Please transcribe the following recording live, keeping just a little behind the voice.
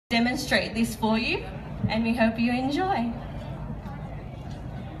demonstrate this for you, and we hope you enjoy.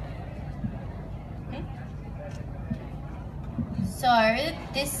 So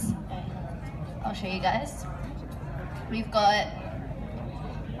this, I'll show you guys. We've got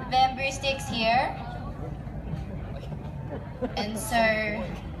bamboo sticks here, and so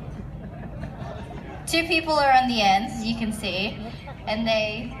 2 people are on the ends, as you can see, and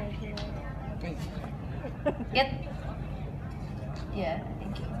they get, yeah,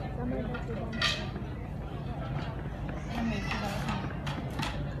 thank you.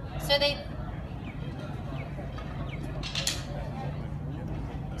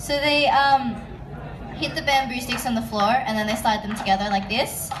 So they hit the bamboo sticks on the floor, and then they slide them together like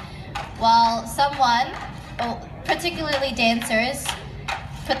this, while someone, or particularly dancers,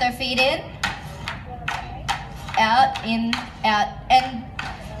 put their feet in, out, in, out, and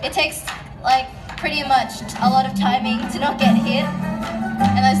it takes like pretty much a lot of timing to not get hit,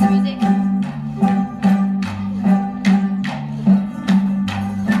 and that's the music.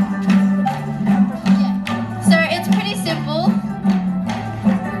 Yeah. So it's pretty simple.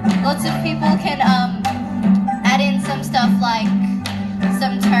 Lots of people can add in some stuff like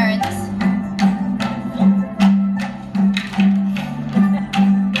some turns.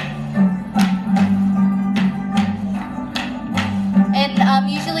 And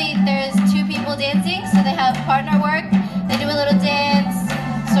usually there's 2 people dancing, so they have partner work. They do a little dance,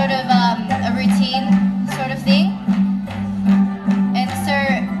 sort of a routine sort of thing. And so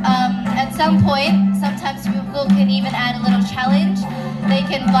at some point, sometimes people can even add a little challenge. They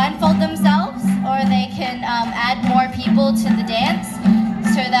can blindfold themselves, or they can add more people to the dance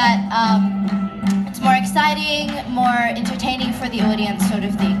so that it's more exciting, more entertaining for the audience sort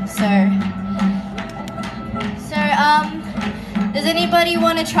of thing. So does anybody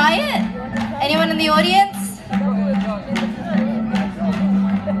want to try it? Anyone in the audience?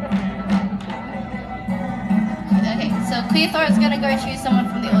 Okay, so Cleothor is going to go choose someone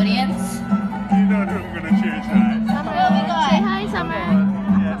from the audience. You know who I'm going to choose, right? Oh my God. Say hi, Summer.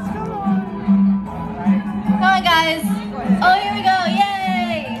 Yes, come on. Come on, guys. Oh, here we go.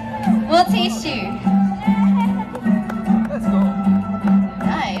 Yay. We'll teach you. Let's go.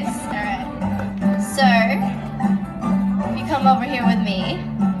 Nice. All right. So, if you come over here with me.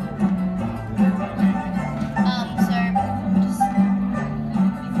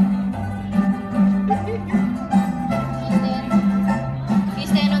 You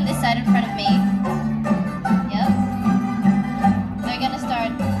stand on this side in front of me. Yep. They're gonna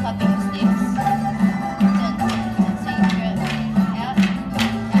start clapping the sticks. Dun, dun, dun. So you throw it out, out.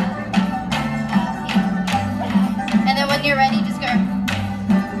 And then when you're ready, just go.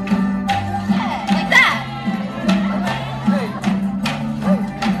 Yeah, like that.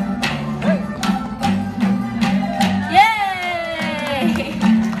 Yay!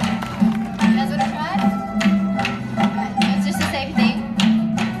 You guys wanna try? Alright, so it's just the same thing.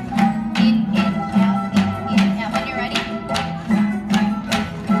 In, out, when you're ready.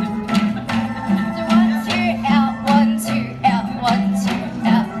 So 1, 2, out, 1, 2, out, 1, 2,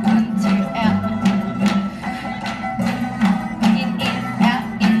 out, 1, 2, out. In, out, out,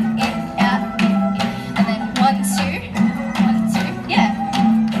 in. And then 1, 2, 1, 2, yeah.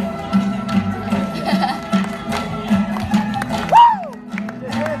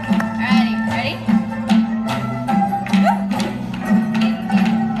 Alrighty, ready?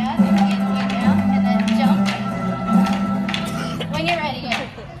 Out, and then jump. When you're ready, yeah.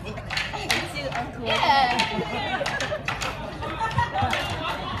 Yeah.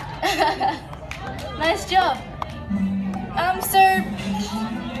 Nice job. So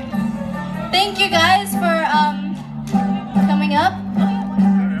thank you guys for coming up.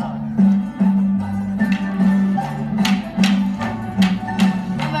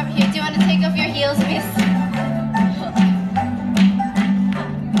 Come over here. Do you want to take off your heels, miss?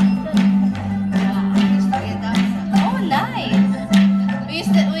 Oh, nice.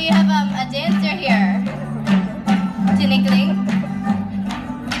 We have a dancer here. Tinikling.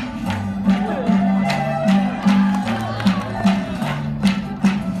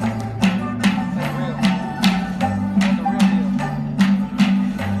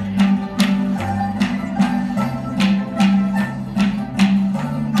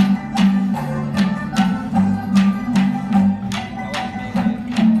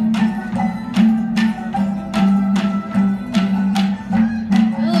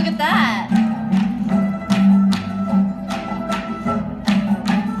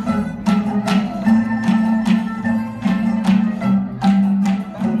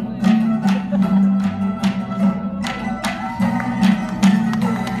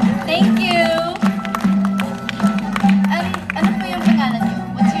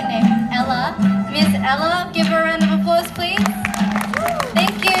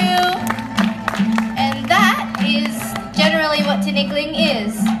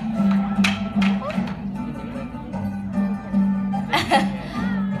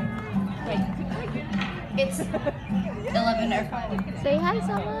 11 or 5. Say hi,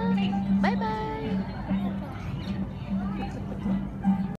 Sama. Bye bye.